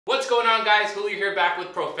What's going on, guys? Julio here, back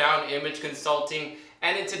with Profound Image Consulting,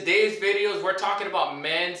 and in today's videos we're talking about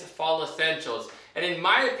men's fall essentials, and in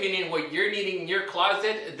my opinion what you're needing in your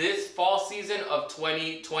closet this fall season of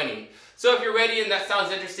 2020. So if you're ready and that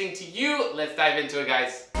sounds interesting to you, let's dive into it,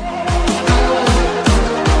 guys.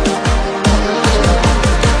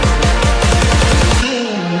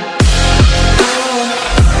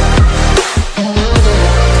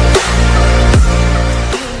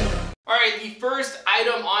 The first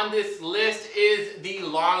item on this list is the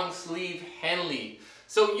long sleeve Henley.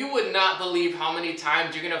 So you would not believe how many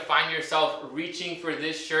times you're gonna find yourself reaching for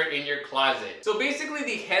this shirt in your closet. So basically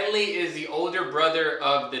the Henley is the older brother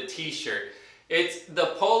of the t-shirt. It's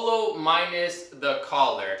the polo minus the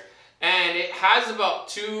collar. And it has about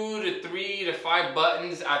 2 to 3 to 5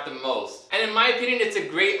 buttons at the most. And in my opinion, it's a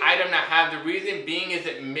great item to have. The reason being is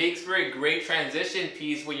it makes for a great transition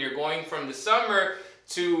piece when you're going from the summer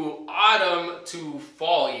to autumn to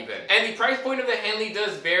fall even. And the price point of the Henley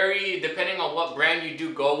does vary depending on what brand you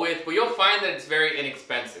do go with, but you'll find that it's very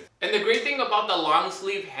inexpensive. And the great thing about the long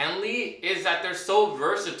sleeve Henley is that they're so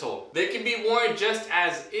versatile. They can be worn just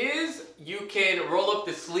as is. You can roll up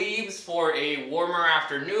the sleeves for a warmer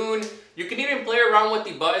afternoon. You can even play around with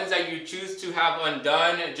the buttons that you choose to have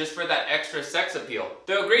undone just for that extra sex appeal.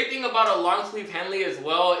 The great thing about a long sleeve Henley as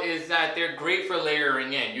well is that they're great for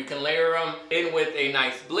layering in. You can layer them in with a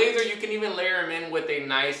nice blazer. You can even layer them in with a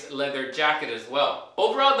nice leather jacket as well.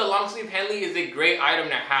 Overall, the long sleeve Henley is a great item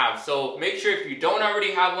to have. So make sure if you don't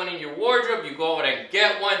already have one in your wardrobe, you go out and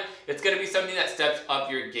get one. It's going to be something that steps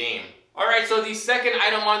up your game. Alright, so the second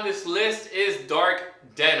item on this list is dark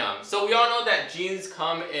denim. So we all know that jeans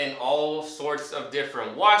come in all sorts of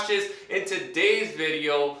different washes. In today's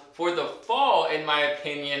video, for the fall, in my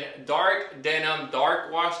opinion, dark denim,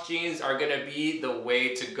 dark wash jeans are gonna be the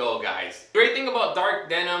way to go, guys. The great thing about dark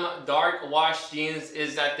denim, dark wash jeans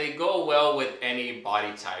is that they go well with any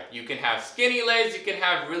body type. You can have skinny legs, you can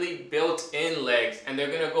have really built-in legs, and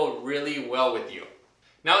they're gonna go really well with you.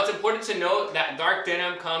 Now, it's important to note that dark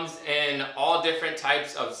denim comes in all different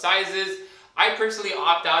types of sizes. I personally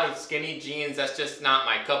opt out of skinny jeans. That's just not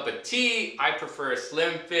my cup of tea. I prefer a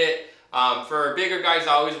slim fit. For bigger guys,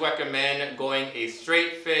 I always recommend going a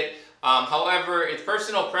straight fit. However, it's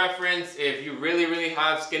personal preference. If you really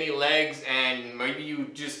have skinny legs and maybe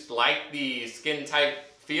you just like the skin type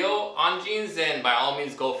feel on jeans, then by all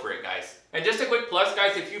means go for it, guys. And just a quick plus,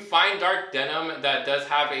 guys, if you find dark denim that does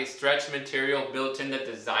have a stretch material built in the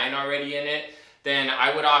design already in it, then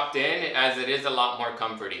I would opt in, as it is a lot more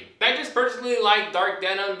comforting. I just personally like dark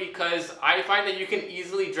denim because I find that you can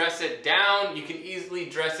easily dress it down, you can easily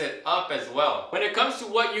dress it up as well. When it comes to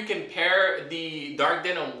what you can pair the dark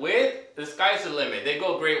denim with, the sky's the limit. They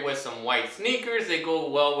go great with some white sneakers, they go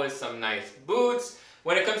well with some nice boots.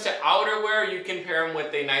 When it comes to outerwear, you can pair them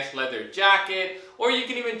with a nice leather jacket, or you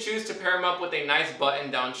can even choose to pair them up with a nice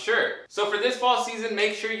button-down shirt. So for this fall season,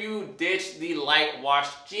 make sure you ditch the light wash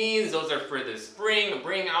jeans. Those are for the spring.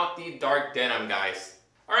 Bring out the dark denim, guys.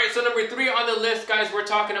 Alright, so number 3 on the list, guys, we're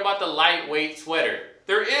talking about the lightweight sweater.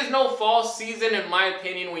 There is no fall season, in my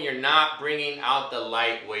opinion, when you're not bringing out the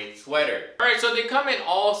lightweight sweater. Alright, so they come in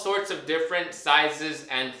all sorts of different sizes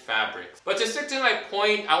and fabrics. But to stick to my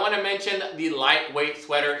point, I want to mention the lightweight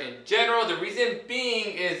sweater in general. The reason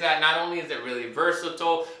being is that not only is it really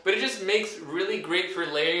versatile, but it just makes really great for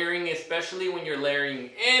layering, especially when you're layering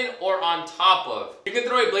in or on top of. You can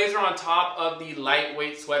throw a blazer on top of the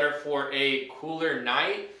lightweight sweater for a cooler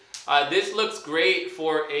night. This looks great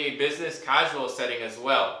for a business casual setting as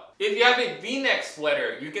well. If you have a V-neck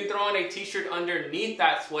sweater, you can throw on a t-shirt underneath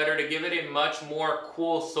that sweater to give it a much more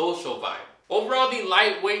cool social vibe. Overall, the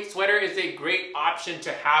lightweight sweater is a great option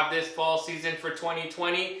to have this fall season for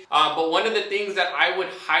 2020. But one of the things that I would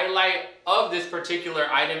highlight of this particular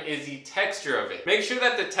item is the texture of it. Make sure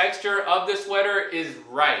that the texture of the sweater is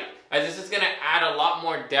right, as this is going to add a lot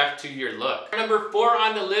more depth to your look. Number 4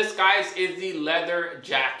 on the list, guys, is the leather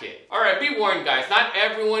jacket. Alright, be warned, guys, not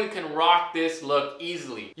everyone can rock this look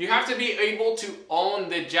easily. You have to be able to own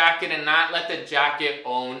the jacket and not let the jacket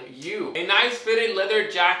own you. A nice fitted leather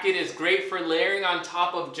jacket is great for layering on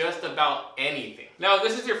top of just about anything. Now, if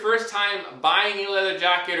this is your first time buying a leather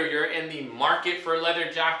jacket or you're in the market for a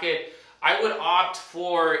leather jacket, I would opt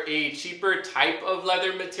for a cheaper type of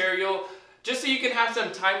leather material, just so you can have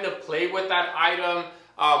some time to play with that item.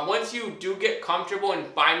 Once you do get comfortable in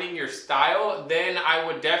finding your style, then I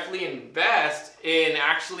would definitely invest in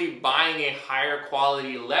actually buying a higher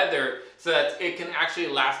quality leather so that it can actually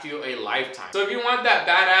last you a lifetime. So if you want that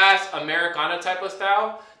badass Americana type of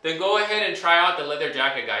style, then go ahead and try out the leather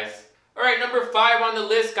jacket, guys. Alright, number 5 on the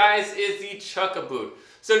list, guys, is the chukka boot.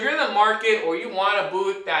 So if you're in the market or you want a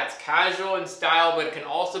boot that's casual in style but can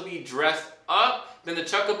also be dressed up, then the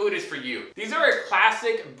chukka boot is for you. These are a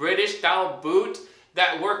classic British style boot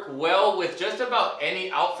that work well with just about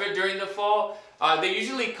any outfit during the fall. They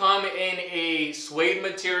usually come in a suede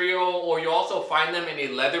material, or you also find them in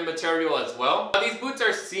a leather material as well. These boots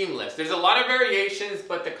are seamless. There's a lot of variations,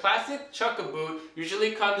 but the classic chukka boot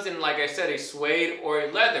usually comes in, like I said, a suede or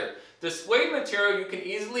a leather. The suede material you can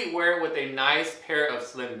easily wear with a nice pair of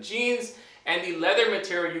slim jeans, and the leather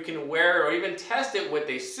material you can wear or even test it with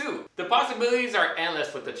a suit. The possibilities are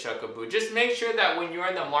endless with the chukka boot. Just make sure that when you're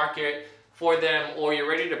in the market for them or you're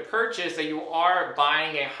ready to purchase, that you are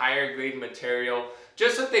buying a higher grade material,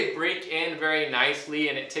 just so they break in very nicely,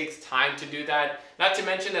 and it takes time to do that. Not to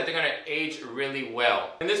mention that they're going to age really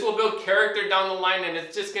well. And this will build character down the line, and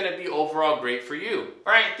it's just going to be overall great for you.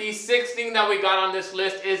 Alright, the sixth thing that we got on this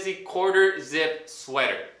list is the quarter zip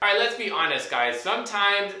sweater. Alright, let's be honest guys,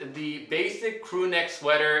 sometimes the basic crew neck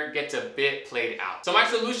sweater gets a bit played out. So my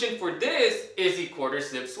solution for this is the quarter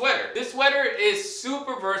zip sweater. This sweater is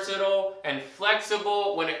super versatile and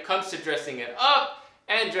flexible when it comes to dressing it up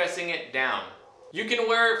and dressing it down. You can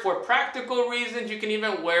wear it for practical reasons, you can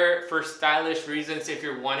even wear it for stylish reasons if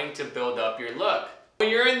you're wanting to build up your look. When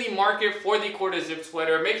you're in the market for the quarter zip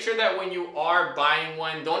sweater, make sure that when you are buying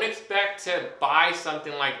one, don't expect to buy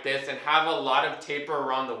something like this and have a lot of taper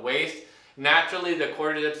around the waist. Naturally, the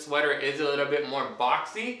quarter zip sweater is a little bit more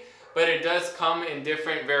boxy, but it does come in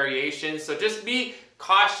different variations. So just be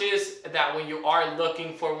cautious that when you are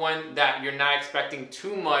looking for one, that you're not expecting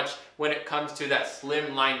too much when it comes to that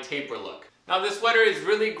slim line taper look. Now this sweater is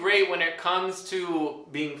really great when it comes to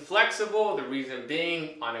being flexible. The reason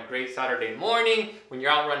being, on a great Saturday morning, when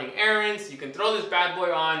you're out running errands, you can throw this bad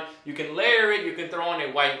boy on, you can layer it, you can throw on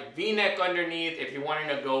a white v-neck underneath if you're wanting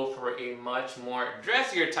to go for a much more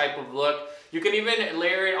dressier type of look. You can even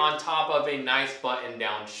layer it on top of a nice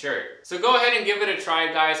button-down shirt. So go ahead and give it a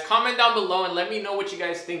try, guys. Comment down below and let me know what you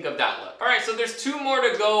guys think of that look. Alright, so there's two more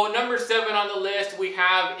to go. Number 7 on the list we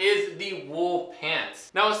have is the wool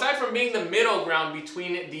pants. Now, aside from being the middle ground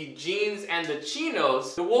between the jeans and the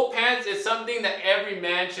chinos, the wool pants is something that every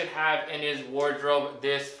man should have in his wardrobe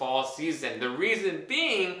this fall season. The reason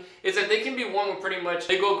being is that they can be worn with pretty much,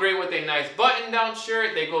 they go great with a nice button-down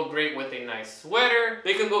shirt, they go great with a nice sweater,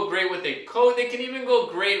 they can go great with a coat, they can even go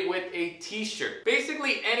great with a t-shirt.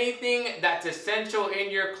 Basically anything that's essential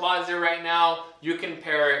in your closet right now, you can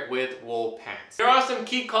pair it with wool pants. There are some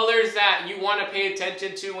key colors that you want to pay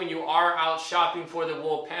attention to when you are out shopping for the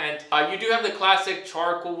wool pant. You do have the classic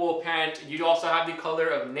charcoal wool pant. You also have the color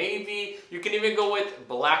of navy. You can even go with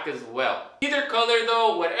black as well. Either color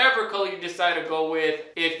though, whatever color you decide to go with,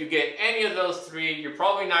 if you get any of those three, you're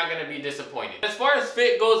probably not going to be disappointed. As far as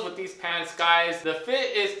fit goes with these pants, guys, the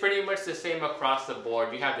fit is pretty much the same across the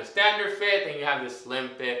board. You have the standard fit, then you have the slim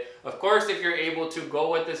fit. Of course, if you're able to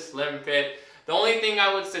go with the slim fit, the only thing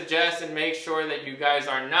I would suggest and make sure that you guys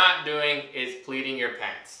are not doing is pleating your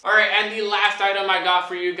pants. Alright, and the last item I got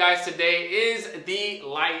for you guys today is the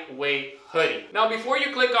lightweight hoodie. Now, before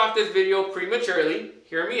you click off this video prematurely,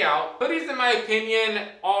 hear me out. Hoodies, in my opinion,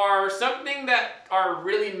 are something that are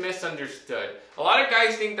really misunderstood. A lot of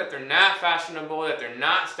guys think that they're not fashionable, that they're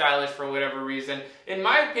not stylish for whatever reason. In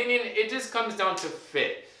my opinion, it just comes down to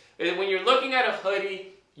fit. When you're looking at a hoodie,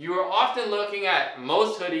 you are often looking at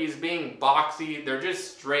most hoodies being boxy, they're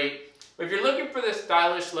just straight. But if you're looking for the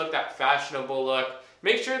stylish look, that fashionable look,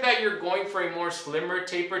 make sure that you're going for a more slimmer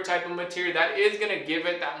taper type of material that is going to give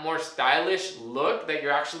it that more stylish look that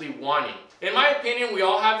you're actually wanting. In my opinion, we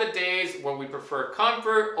all have the days where we prefer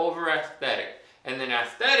comfort over aesthetic, and then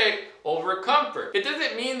aesthetic over comfort. It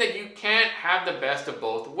doesn't mean that you can't have the best of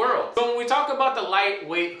both worlds. So when we talk about the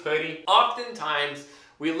lightweight hoodie, oftentimes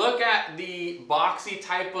we look at the boxy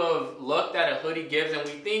type of look that a hoodie gives and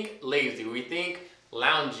we think lazy, we think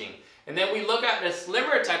lounging. And then we look at the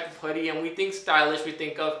slimmer type of hoodie and we think stylish, we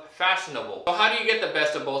think of fashionable. So how do you get the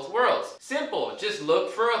best of both worlds? Simple, just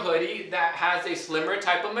look for a hoodie that has a slimmer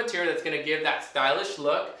type of material that's gonna give that stylish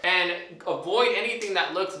look, and avoid anything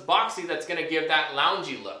that looks boxy that's gonna give that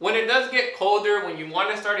loungy look. When it does get colder, when you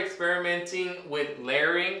wanna start experimenting with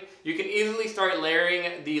layering, you can easily start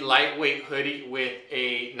layering the lightweight hoodie with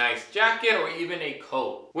a nice jacket or even a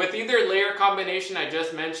coat. With either layer combination I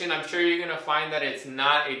just mentioned, I'm sure you're gonna find that it's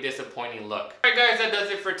not a disappointing look. Alright guys, that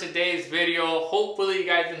does it for today's video. Hopefully you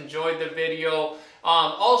guys enjoyed the video.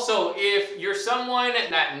 Also, if you're someone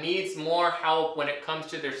that needs more help when it comes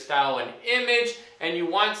to their style and image, and you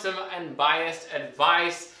want some unbiased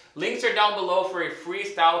advice, links are down below for a free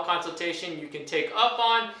style consultation you can take up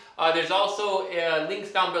on. There's also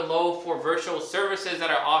links down below for virtual services that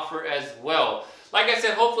I offer as well. Like I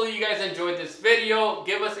said, hopefully you guys enjoyed this video.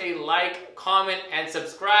 Give us a like, comment, and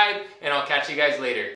subscribe, and I'll catch you guys later.